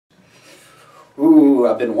Ooh,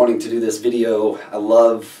 I've been wanting to do this video. I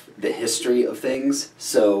love the history of things,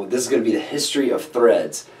 so this is going to be the history of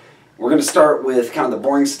threads. We're going to start with kind of the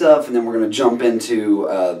boring stuff, and then we're going to jump into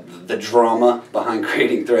the drama behind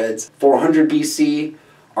creating threads. 400 BC,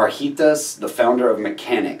 Archytas, the founder of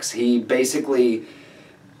mechanics, he basically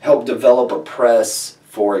helped develop a press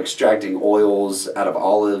for extracting oils out of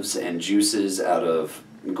olives and juices out of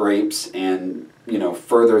grapes, and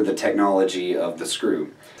further the technology of the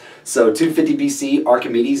screw. So 250 BC,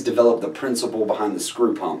 Archimedes developed the principle behind the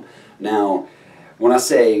screw pump. Now, when I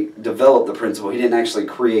say develop the principle, he didn't actually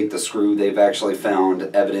create the screw. They've actually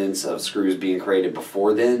found evidence of screws being created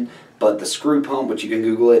before then. But the screw pump, which you can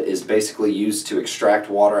Google it, is basically used to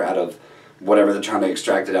extract water out of whatever they're trying to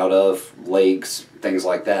extract it out of, lakes, things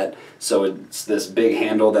like that. So it's this big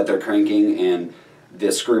handle that they're cranking, and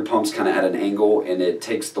the screw pump's kind of at an angle, and it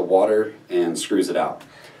takes the water and screws it out.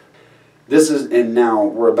 And now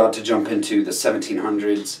we're about to jump into the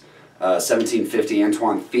 1700s. 1750,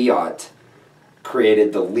 Antoine Thiot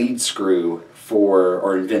created the lead screw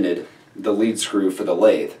or invented the lead screw for the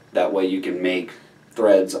lathe. That way you can make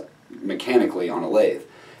threads mechanically on a lathe.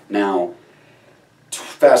 Now,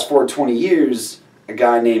 fast forward 20 years, a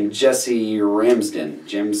guy named Jesse Ramsden,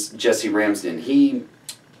 he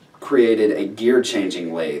created a gear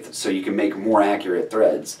changing lathe so you can make more accurate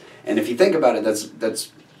threads. And if you think about it,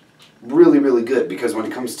 that's really, really good, because when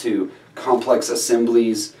it comes to complex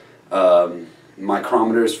assemblies,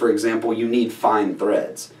 micrometers, for example, you need fine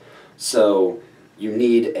threads. So you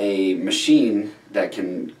need a machine that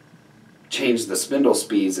can change the spindle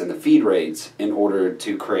speeds and the feed rates in order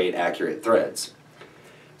to create accurate threads.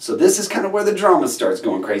 So this is kind of where the drama starts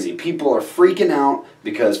going crazy. People are freaking out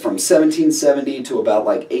because from 1770 to about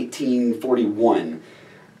like 1841,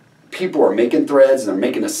 people are making threads, they're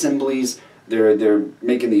making assemblies. They're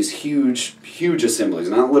making these huge assemblies,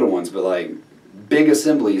 not little ones, but like big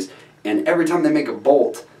assemblies, and every time they make a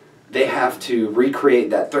bolt, they have to recreate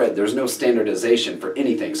that thread. There's no standardization for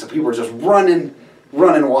anything, so people are just running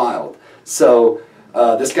wild. So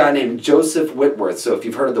this guy named Joseph Whitworth, so if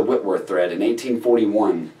you've heard of the Whitworth thread, in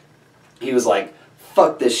 1841, he was like,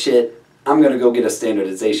 fuck this shit, I'm going to go get a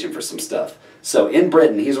standardization for some stuff. So in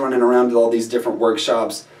Britain, he's running around to all these different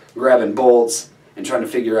workshops, grabbing bolts, and trying to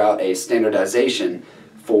figure out a standardization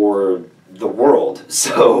for the world.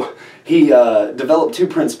 So he developed two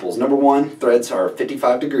principles. Number one, threads are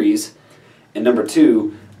 55 degrees, and number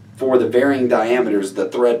two, for the varying diameters, the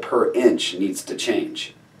thread per inch needs to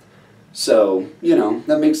change. So,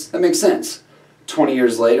 that makes sense. 20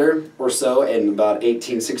 years later or so, in about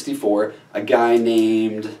 1864, a guy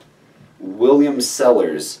named William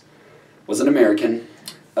Sellers, was an American,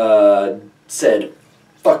 said,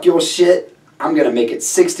 fuck your shit, I'm going to make it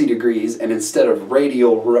 60 degrees, and instead of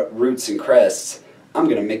radial roots and crests, I'm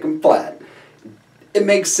going to make them flat. It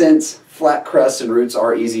makes sense. Flat crests and roots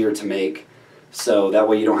are easier to make, so that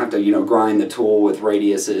way you don't have to, grind the tool with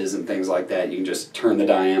radiuses and things like that. You can just turn the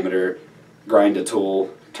diameter, grind a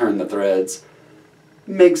tool, turn the threads.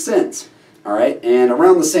 Makes sense. All right, and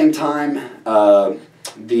around the same time,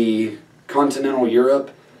 the continental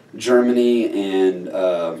Europe, Germany and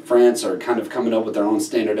France are kind of coming up with their own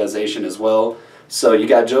standardization as well. So you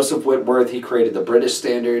got Joseph Whitworth, he created the British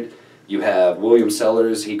standard. You have William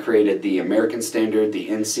Sellers, he created the American standard, the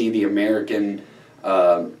NC, the American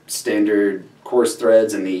standard coarse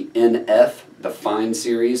threads, and the NF, the fine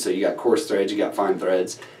series. So you got coarse threads, you got fine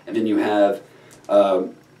threads, and then you have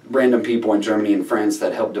random people in Germany and France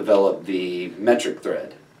that helped develop the metric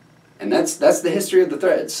thread. And that's the history of the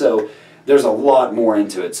thread. So there's a lot more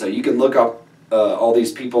into it, so you can look up all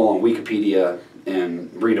these people on Wikipedia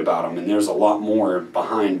and read about them, and there's a lot more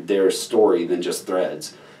behind their story than just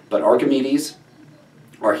threads. But Archimedes,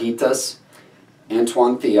 Archytas,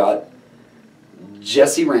 Antoine Thiot,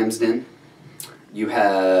 Jesse Ramsden, you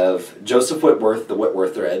have Joseph Whitworth, the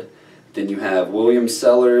Whitworth thread, then you have William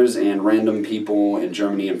Sellers and random people in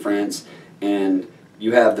Germany and France, and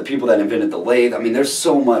you have the people that invented the lathe. I mean, there's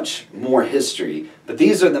so much more history, but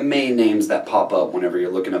these are the main names that pop up whenever you're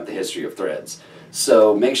looking up the history of threads.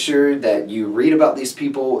 So make sure that you read about these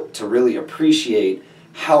people to really appreciate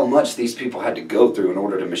how much these people had to go through in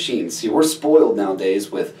order to machine. See, we're spoiled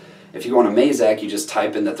nowadays with, if you go on a Mazak, you just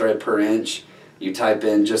type in the thread per inch, you type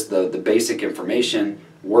in just the basic information,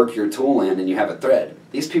 work your tool in, and you have a thread.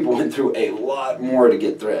 These people went through a lot more to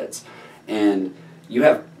get threads. And you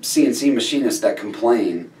have CNC machinists that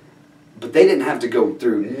complain, but they didn't have to go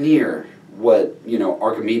through near what,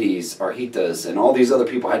 Archimedes, Archytas, and all these other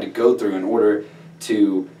people had to go through in order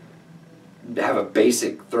to have a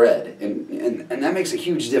basic thread. And that makes a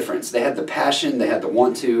huge difference. They had the passion, they had the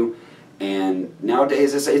want to, And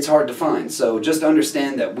nowadays it's hard to find. So just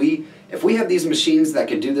understand that if we have these machines that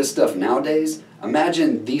can do this stuff nowadays,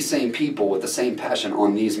 imagine these same people with the same passion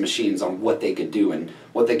on these machines, on what they could do and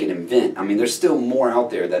what they could invent. I mean, there's still more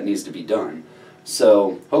out there that needs to be done.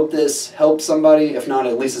 So hope this helps somebody. If not,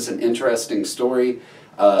 at least it's an interesting story.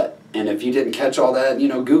 And if you didn't catch all that,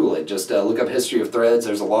 Google it. Just look up History of Threads.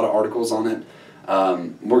 There's a lot of articles on it.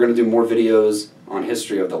 We're going to do more videos on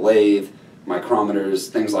history of the lathe, micrometers,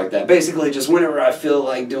 things like that. Basically, just whenever I feel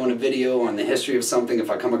like doing a video on the history of something, if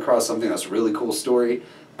I come across something that's a really cool story,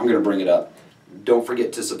 I'm going to bring it up. Don't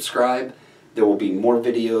forget to subscribe. There will be more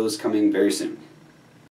videos coming very soon.